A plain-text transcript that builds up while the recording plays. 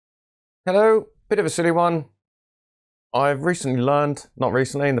Hello, bit of a silly one. I've recently learned, not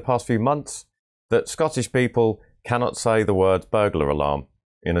recently, in the past few months, that Scottish people cannot say the word burglar alarm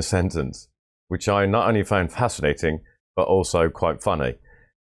in a sentence, which I not only found fascinating, but also quite funny.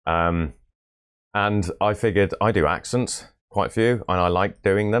 And I figured I do accents, quite a few, and I like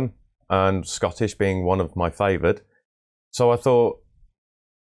doing them, and Scottish being one of my favoured. So I thought,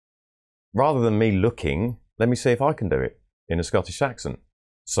 rather than me looking, let me see if I can do it in a Scottish accent.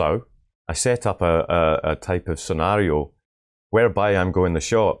 So I set up a type of scenario whereby I'm going to the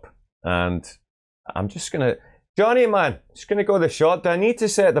shop and I'm just going to, Johnny man, just going to go to the shop. Do I need to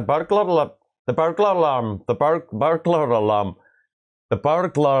set the burglar alarm? The burglar alarm. The burglar alarm. The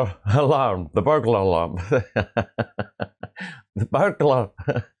burglar alarm. The burglar alarm. The burglar.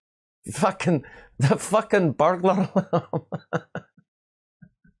 The fucking burglar alarm.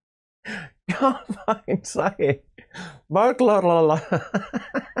 Can't fucking say it. Burglar alarm.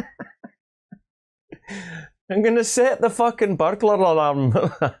 I'm gonna set the fucking burglar alarm.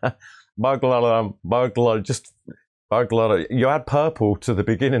 Burglar alarm. Burglar. Just burglar. You add purple to the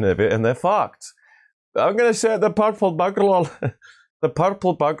beginning of it and they're fucked. I'm gonna set the purple burglar. The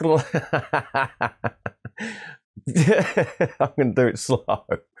purple burglar. I'm gonna do it slow.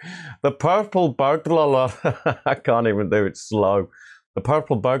 The purple burglar. I can't even do it slow. The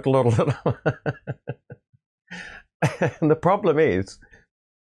purple burglar. And the problem is,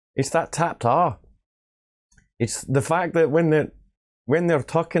 it's that tapped R. It's the fact that when they're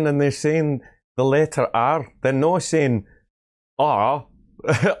talking and they're saying the letter R, they're not saying R,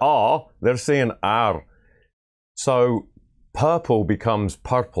 R, they're saying R. So purple becomes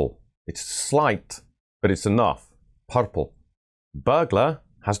purple. It's slight, but it's enough. Purple. Burglar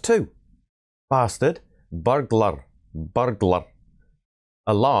has two. Bastard. Burglar. Burglar.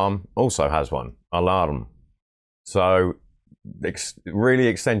 Alarm also has one. Alarm. So really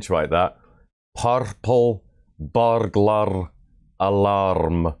accentuate that. Purple burglar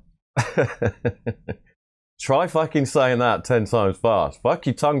alarm. Try fucking saying that 10 times fast. Fuck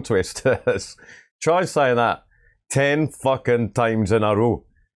you tongue twisters. Try saying that 10 fucking times in a row.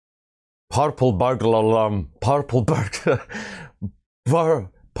 Purple burglar alarm. Purple burglar.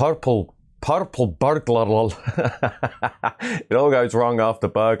 Purple burglar alarm. It all goes wrong after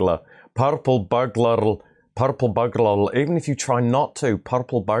burglar. Purple burglar. Purple burglar alarm. Even if you try not to.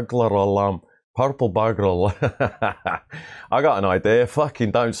 Purple burglar alarm. Purple burglar alarm. I got an idea.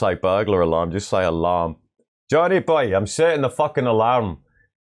 Fucking don't say burglar alarm. Just say alarm. Johnny boy, I'm setting the fucking alarm.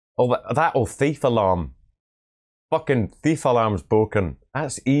 Oh, that or thief alarm. Fucking thief alarm's broken.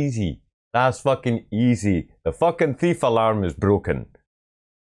 That's easy. That's fucking easy. The fucking thief alarm is broken.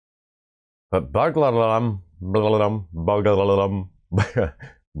 But burglar alarm, burglar alarm.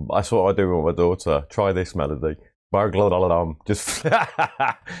 That's what I do with my daughter. Try this melody. Burglar alarm. Just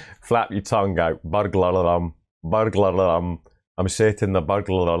flap your tongue out. Burglar alarm. Burglar alarm. I'm setting the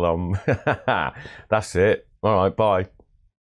burglar alarm. That's it. All right, bye.